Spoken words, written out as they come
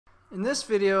In this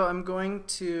video, I'm going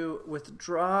to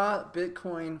withdraw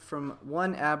Bitcoin from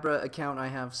one Abra account I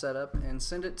have set up and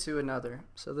send it to another.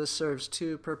 So this serves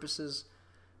two purposes.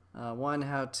 One,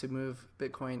 how to move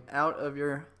Bitcoin out of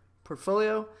your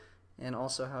portfolio, and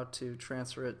also how to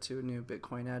transfer it to a new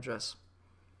Bitcoin address.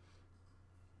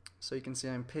 So you can see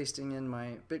I'm pasting in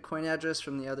my Bitcoin address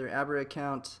from the other Abra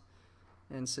account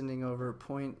and sending over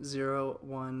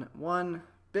 0.011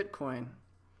 Bitcoin.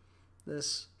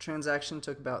 This transaction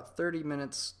took about 30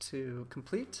 minutes to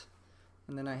complete,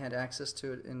 and then I had access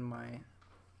to it in my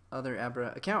other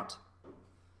Abra account.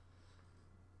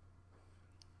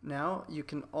 Now you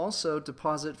can also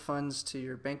deposit funds to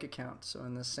your bank account. So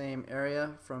in the same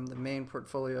area from the main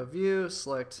portfolio view,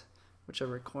 select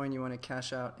whichever coin you want to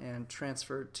cash out and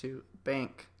transfer to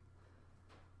bank.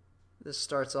 This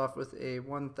starts off with a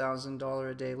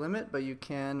 $1,000 a day limit, but you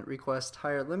can request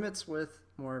higher limits with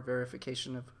more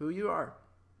verification of who you are.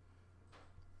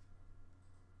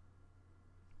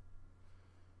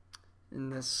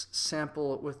 In this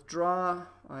sample withdraw,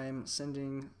 I'm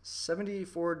sending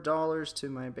 $74 to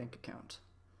my bank account.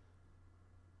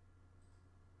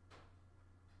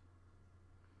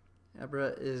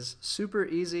 Abra is super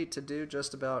easy to do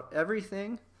just about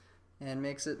everything and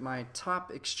makes it my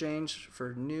top exchange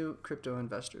for new crypto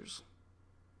investors.